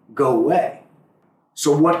go away.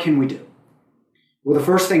 So what can we do? Well, the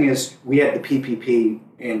first thing is we had the PPP,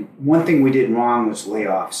 and one thing we did wrong was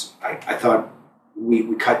layoffs. I thought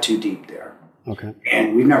we cut too deep there. Okay.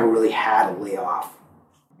 And we've never really had a layoff.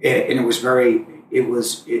 And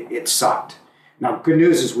it sucked. Now, good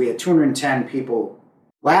news is we had 210 people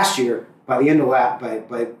last year. By the end of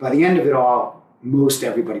it all, most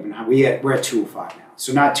everybody been hired. We're at 205 now,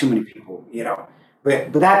 so not too many people,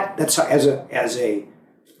 But that's as a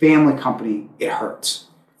family company, it hurts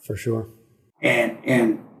for sure.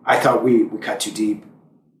 And I thought we cut too deep.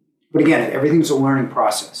 But again, everything's a learning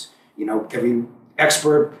process. Every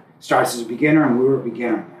expert starts as a beginner, and we were a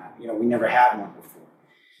beginner in that. We never had one before.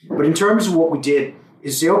 But in terms of what we did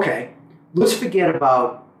is say, okay, let's forget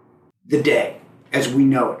about the day as we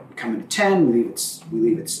know it. We come in at 10, we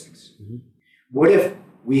leave at 6. Mm-hmm. What if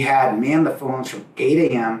we had manned the phones from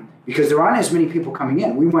 8 a.m. because there aren't as many people coming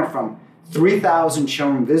in. We went from 3,000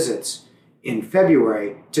 showroom visits in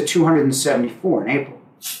February to 274 in April.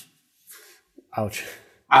 Ouch,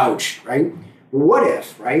 right? What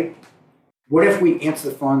if we answer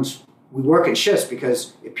the phones, we work in shifts,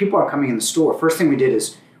 because if people are coming in the store, first thing we did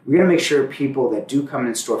is we're going to make sure people that do come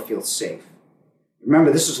in the store feel safe.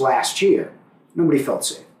 Remember, this was last year. Nobody felt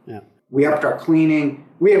safe. Yeah. We upped our cleaning.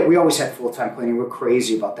 We always had full-time cleaning. We're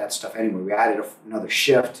crazy about that stuff anyway. We added another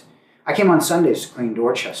shift. I came on Sundays to clean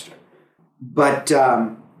Dorchester. But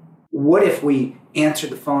what if we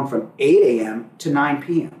answered the phone from 8 a.m. to 9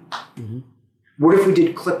 p.m.? Mm-hmm. What if we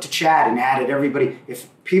did click to chat and added everybody? If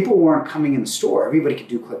people weren't coming in the store, everybody could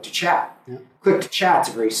do click to chat. Yeah. Click to chat's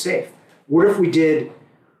very safe. What if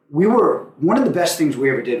one of the best things we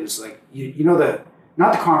ever did was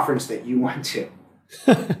not the conference that you went to.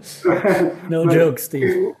 No joke,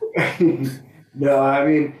 Steve. No, I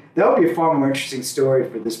mean, that would be a far more interesting story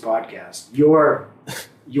for this podcast. Your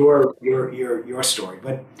story,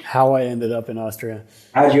 but how I ended up in Austria.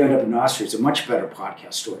 How did you end up in Austria? It's a much better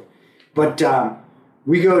podcast story. But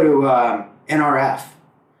we go to NRF,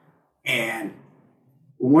 and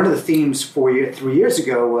one of the themes 3 years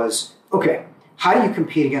ago was, okay, how do you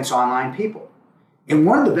compete against online people? And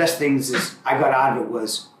one of the best things is I got out of it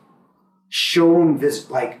was showroom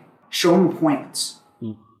appointments.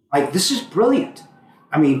 Like, this is brilliant.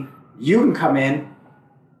 I mean, you can come in,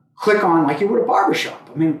 click on like you would a barbershop.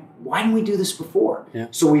 I mean, why didn't we do this before? Yeah.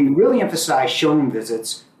 So we really emphasize showroom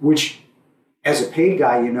visits, which as a paid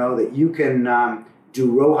guy, you know that you can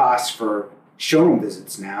do ROAS for showroom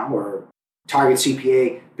visits now, or target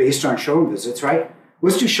CPA based on showroom visits, right?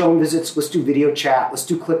 Let's do showroom visits. Let's do video chat. Let's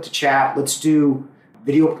do click to chat. Let's do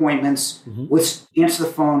video appointments. Let's answer the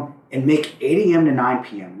phone and make 8 a.m. to 9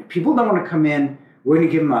 p.m. If people don't want to come in, we're going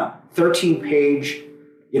to give them a 13-page,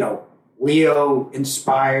 Leo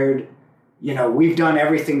inspired, we've done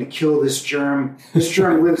everything to kill this germ. This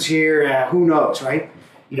germ lives here. Who knows, right?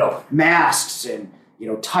 Masks and,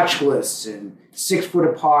 touchless and 6 foot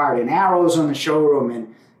apart and arrows on the showroom.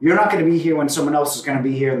 And you're not going to be here when someone else is going to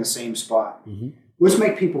be here in the same spot. Let's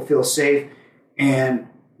make people feel safe. And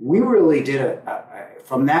we really did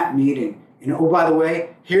from that meeting. And oh, by the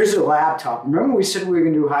way, here's a laptop. Remember we said we were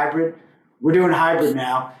going to do hybrid? We're doing hybrid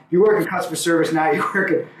now. You work in customer service now.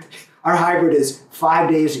 Our hybrid is 5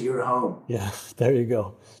 days at your home. Yeah, there you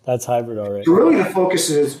go. That's hybrid already. So really the focus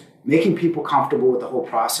is making people comfortable with the whole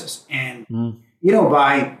process. And,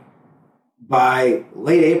 by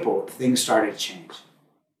late April, things started to change.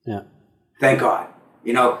 Yeah. Thank God.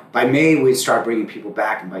 By May, we'd start bringing people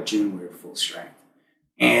back, and by June, we were full strength.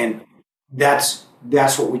 And that's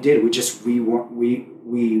what we did. We just we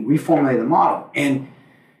reformulated the model. And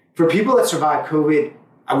for people that survive COVID,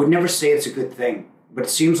 I would never say it's a good thing, but it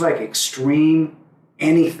seems like extreme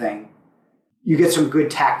anything, you get some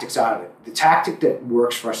good tactics out of it. The tactic that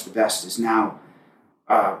works for us the best is now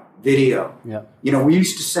video. Yeah. We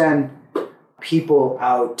used to send people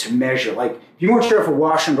out to measure. Like, if you weren't sure if a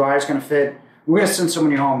washer and dryer is going to fit, we're going to send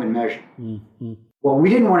someone home and measure. Mm-hmm. Well, we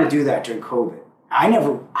didn't want to do that during COVID. I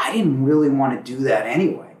didn't really want to do that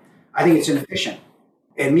anyway. I think it's inefficient.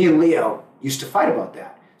 And me and Leo used to fight about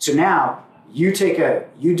that. So now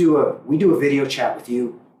we do a video chat with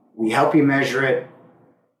you. We help you measure it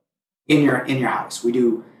in your house. We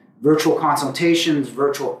do virtual consultations,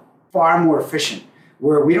 far more efficient,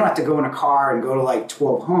 where we don't have to go in a car and go to like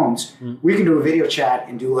 12 homes. We can do a video chat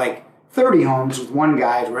and do like 30 homes with one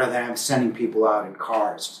guy rather than sending people out in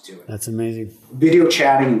cars to do it. That's amazing. Video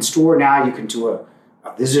chatting in store now, you can do a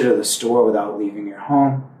visit of the store without leaving your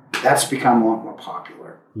home. That's become a lot more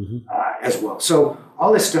popular as well. So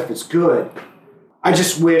all this stuff is good. I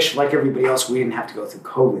just wish, like everybody else, we didn't have to go through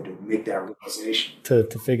COVID to make that realization. To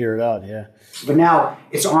figure it out, yeah. But now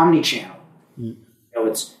it's omni-channel.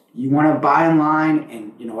 You want to buy online,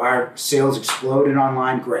 and our sales exploded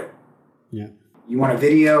online. Great. Yeah. You want a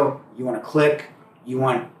video, you want to click,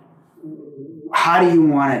 how do you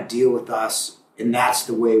want to deal with us? And that's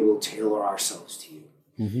the way we'll tailor ourselves to you.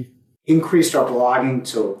 Increased our blogging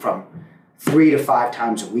from 3 to 5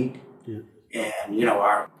 times a week. Yeah. And,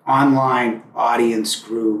 our online audience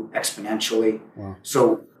grew exponentially. Wow.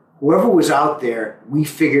 So whoever was out there, we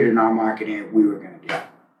figured in our marketing we were going to get.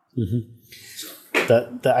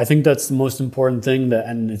 That I think that's the most important thing,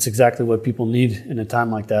 and it's exactly what people need in a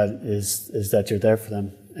time like that is that you're there for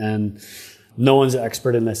them. And no one's an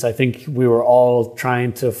expert in this. I think we were all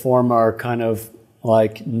trying to form our kind of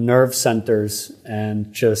like nerve centers,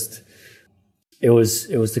 and just it was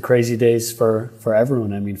the crazy days for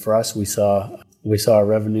everyone. I mean, for us, we saw our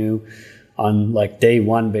revenue on like day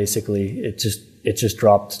one, basically. It just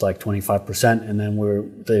dropped like 25%, and then we're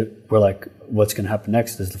like, what's going to happen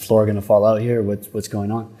next? Is the floor going to fall out here? What's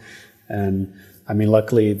going on? And I mean,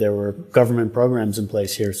 luckily there were government programs in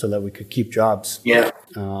place here so that we could keep jobs. Yeah.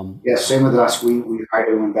 Same with us. We hired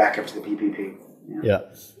everyone back up to the PPP. Yeah.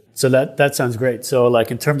 So that sounds great. So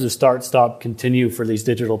like in terms of start, stop, continue for these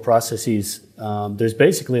digital processes, there's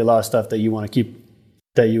basically a lot of stuff that you want to keep,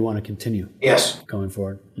 that you want to continue. Yes. Going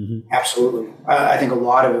forward. Absolutely. I think a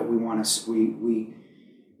lot of it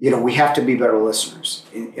we have to be better listeners,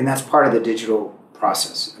 and that's part of the digital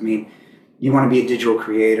process. I mean, you want to be a digital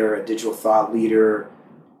creator, a digital thought leader,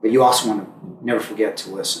 but you also want to never forget to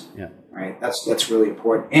listen. Yeah. Right. That's really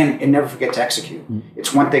important, and never forget to execute.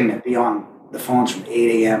 It's one thing to be on the phones from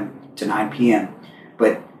 8 a.m. to 9 p.m.,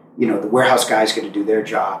 but the warehouse guys get to do their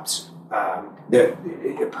jobs.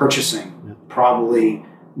 The purchasing, probably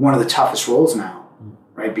one of the toughest roles now,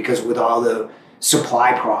 right? Because with all the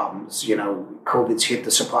supply problems, COVID's hit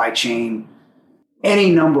the supply chain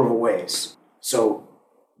any number of ways. So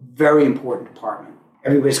very important department.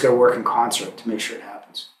 Everybody's got to work in concert to make sure it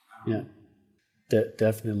happens. Yeah,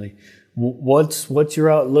 definitely. What's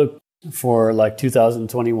your outlook for like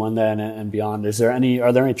 2021 then and beyond? Are there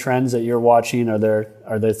any trends that you're watching? Are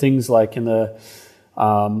there things like in the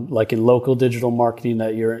like in local digital marketing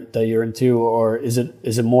that you're into, or is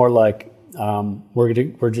it more like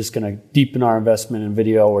we're just going to deepen our investment in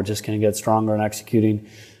video, we're just going to get stronger in executing?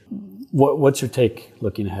 What's your take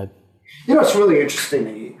looking ahead? It's really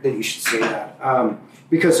interesting that you should say that,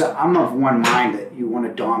 because I'm of one mind that you want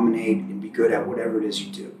to dominate and be good at whatever it is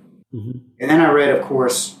you do. Mm-hmm. And then I read, of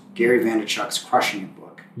course, Gary Vaynerchuk's Crushing It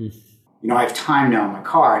book. Mm. I have time now in my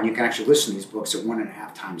car, and you can actually listen to these books at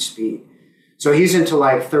 1.5 times speed. So he's into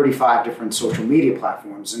like 35 different social media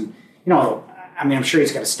platforms. And, I'm sure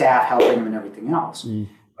he's got a staff helping him and everything else. Mm.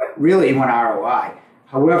 But really, he went ROI.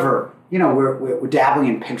 However, we're dabbling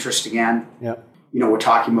in Pinterest again. Yep. We're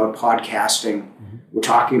talking about podcasting. Mm-hmm. We're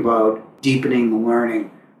talking about deepening the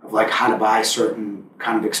learning of like how to buy certain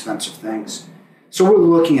kind of expensive things. So we're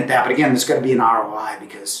looking at that. But again, there's got to be an ROI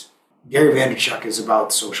because Gary Vaynerchuk is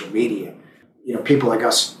about social media. People like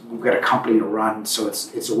us, we've got a company to run, so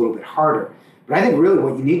it's a little bit harder. But I think really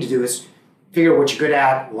what you need to do is figure out what you're good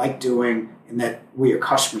at, like doing, and that where your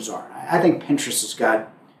customers are. I think Pinterest has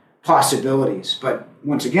got possibilities. But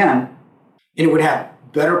once again, it would have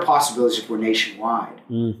better possibilities if we're nationwide.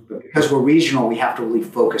 Mm. But because we're regional, we have to really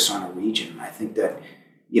focus on a region. And I think that,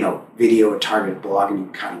 video and targeted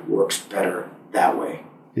blogging kind of works better that way,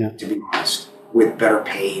 to be honest, with better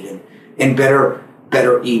paid and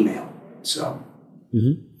better email. So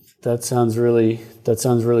that sounds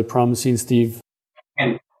really promising, Steve.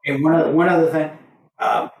 And one other thing,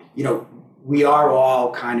 we are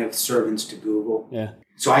all kind of servants to Google. Yeah.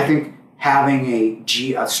 So I think having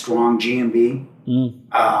a strong GMB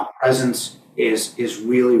presence is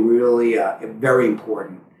really, really very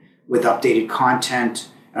important with updated content.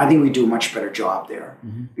 And I think we do a much better job there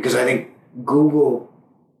because I think Google,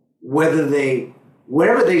 whatever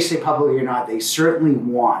they say publicly or not, they certainly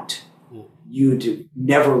want you to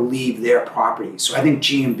never leave their property. So I think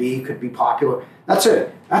GMB could be popular. That's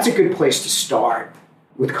a good place to start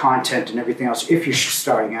with content and everything else. If you're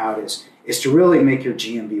starting out, is to really make your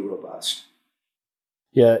GMB robust.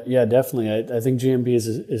 Yeah, definitely. I think GMB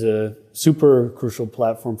is a super crucial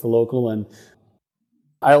platform for local, and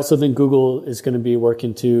I also think Google is going to be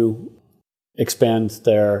working to expand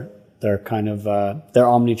their kind of their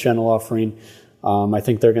omni-channel offering. I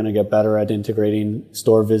think they're going to get better at integrating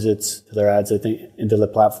store visits to their ads. I think into the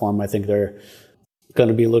platform. I think they're going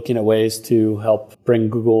to be looking at ways to help bring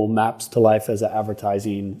Google Maps to life as an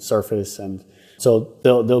advertising surface, and so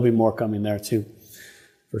there'll be more coming there too,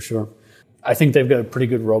 for sure. I think they've got a pretty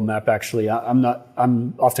good roadmap. Actually,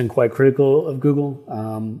 I'm often quite critical of Google,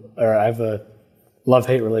 or I have a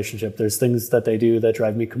love-hate relationship. There's things that they do that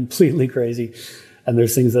drive me completely crazy, and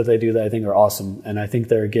there's things that they do that I think are awesome. And I think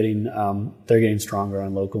they're getting stronger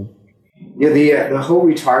on local. Yeah, the whole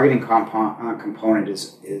retargeting component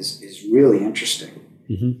is really interesting.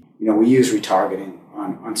 Mm-hmm. We use retargeting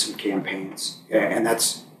on some campaigns, and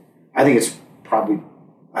I think it's probably.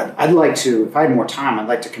 I'd like to, if I had more time, I'd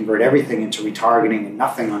like to convert everything into retargeting and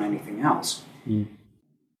nothing on anything else. Mm.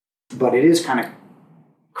 But it is kind of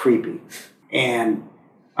creepy. And,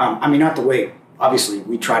 not the way, obviously,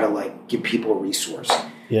 we try to, give people a resource.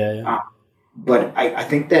 Yeah. But I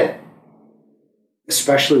think that,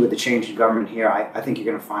 especially with the change in government here, I think you're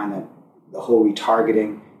going to find that the whole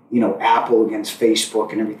retargeting, Apple against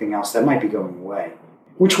Facebook and everything else, that might be going away,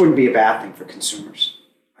 which wouldn't be a bad thing for consumers,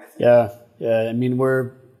 I think. Yeah.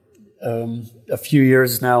 We're a few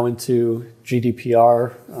years now into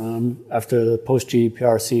GDPR, after the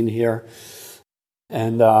post-GDPR scene here.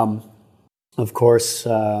 And, of course,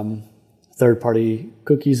 third-party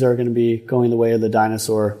cookies are going to be going the way of the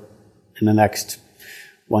dinosaur in the next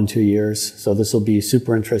 1-2 years. So this will be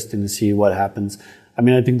super interesting to see what happens. I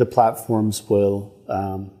think the platforms will,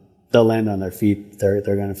 they'll land on their feet. They're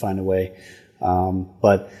going to find a way.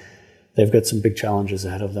 But they've got some big challenges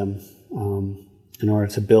ahead of them. In order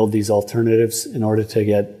to build these alternatives, in order to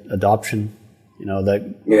get adoption,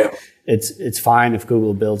 it's fine if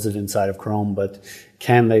Google builds it inside of Chrome, but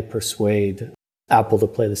can they persuade Apple to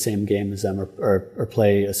play the same game as them or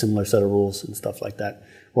play a similar set of rules and stuff like that,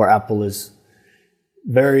 where Apple is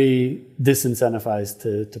very disincentivized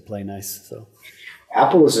to play nice. So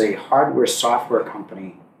Apple is a hardware software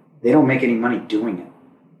company. They don't make any money doing it.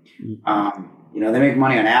 Mm-hmm. They make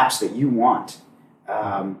money on apps that you want.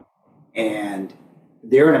 And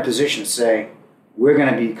they're in a position to say, we're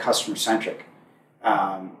going to be customer centric.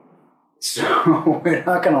 So we're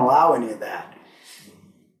not going to allow any of that.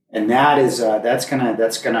 And that's going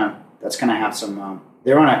to have some,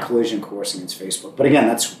 they're on a collision course against Facebook. But again,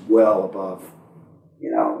 that's well above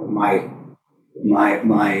my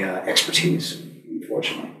expertise,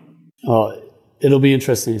 unfortunately. Oh, it'll be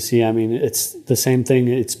interesting to see. I mean, it's the same thing.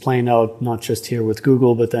 It's playing out not just here with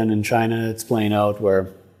Google, but then in China, it's playing out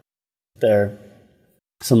where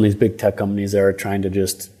some of these big tech companies are trying to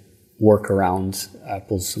just work around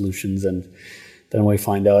Apple's solutions, and then we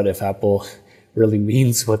find out if Apple really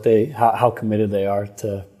means how committed they are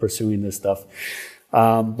to pursuing this stuff.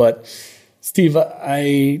 But Steve,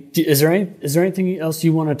 is there anything else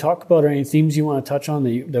you want to talk about, or any themes you want to touch on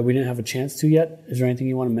that we didn't have a chance to yet? Is there anything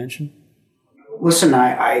you want to mention? Listen,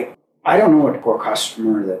 I don't know what core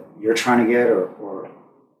customer that you're trying to get, or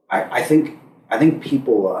I think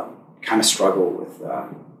people kind of struggle with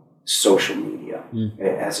social media,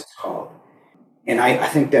 as it's called, and I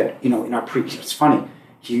think that in our it's funny.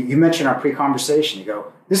 You mentioned our pre-conversation. You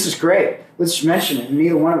go, "This is great. Let's just mention it." And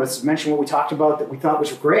neither one of us mentioned what we talked about that we thought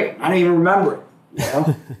was great. I don't even remember it.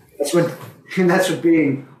 That's what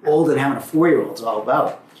being old and having a 4-year-old is all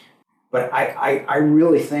about. But I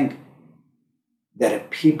really think that if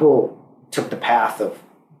people took the path of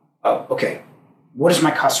okay, what does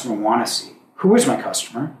my customer want to see? Who is my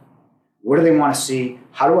customer? What do they want to see?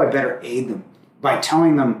 How do I better aid them by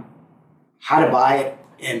telling them how to buy it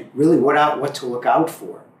and really what to look out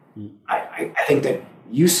for? I think that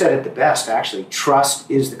you said it the best, actually.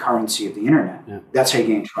 Trust is the currency of the internet. Yeah. That's how you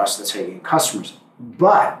gain trust. That's how you gain customers.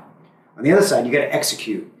 But on the other side, you got to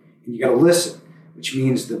execute and you got to listen, which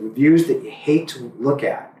means the reviews that you hate to look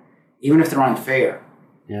at, even if they're unfair,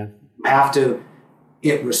 you have to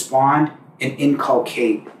respond and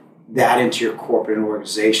inculcate that into your corporate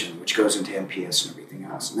organization, which goes into NPS and everything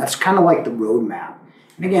else. And that's kind of like the roadmap.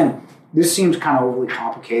 And again, this seems kind of overly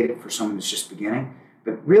complicated for someone who's just beginning,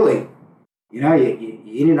 but really, you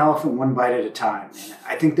eat an elephant one bite at a time. And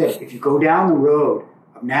I think that if you go down the road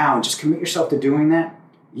of now and just commit yourself to doing that,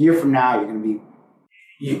 a year from now,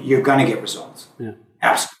 you're going to get results. Yeah,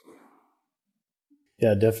 absolutely.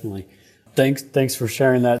 Yeah, definitely. Thanks for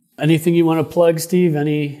sharing that. Anything you want to plug, Steve?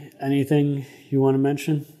 Anything you want to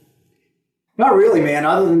mention? Not really, man,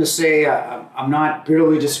 other than to say I'm not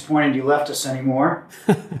bitterly disappointed you left us anymore.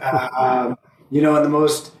 In the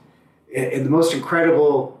most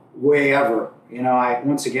incredible way ever. We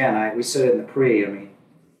said it in the pre,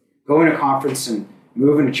 going to a conference and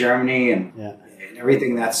moving to Germany and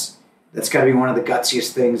everything, that's got to be one of the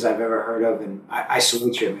gutsiest things I've ever heard of. And I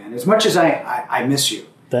salute you, man, as much as I miss you.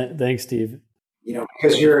 Thanks, Steve.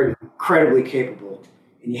 Because you're incredibly capable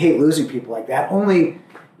and you hate losing people like that. Only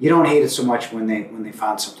you don't hate it so much when they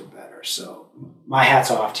found something better. So my hat's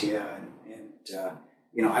off to you,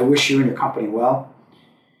 and I wish you and your company well.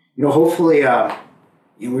 Hopefully,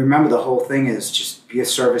 we remember the whole thing is just be a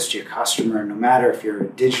service to your customer, no matter if you're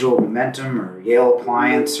Digital Momentum or Yale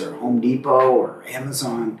Appliance or Home Depot or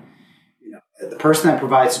Amazon. The person that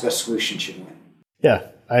provides the best solution should win. Yeah,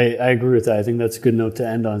 I agree with that. I think that's a good note to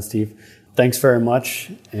end on, Steve. Thanks very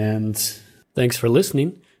much, and thanks for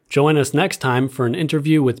listening. Join us next time for an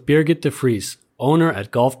interview with Birgit de Vries, owner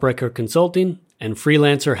at Golfbreaker Consulting and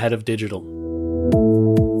freelancer head of digital.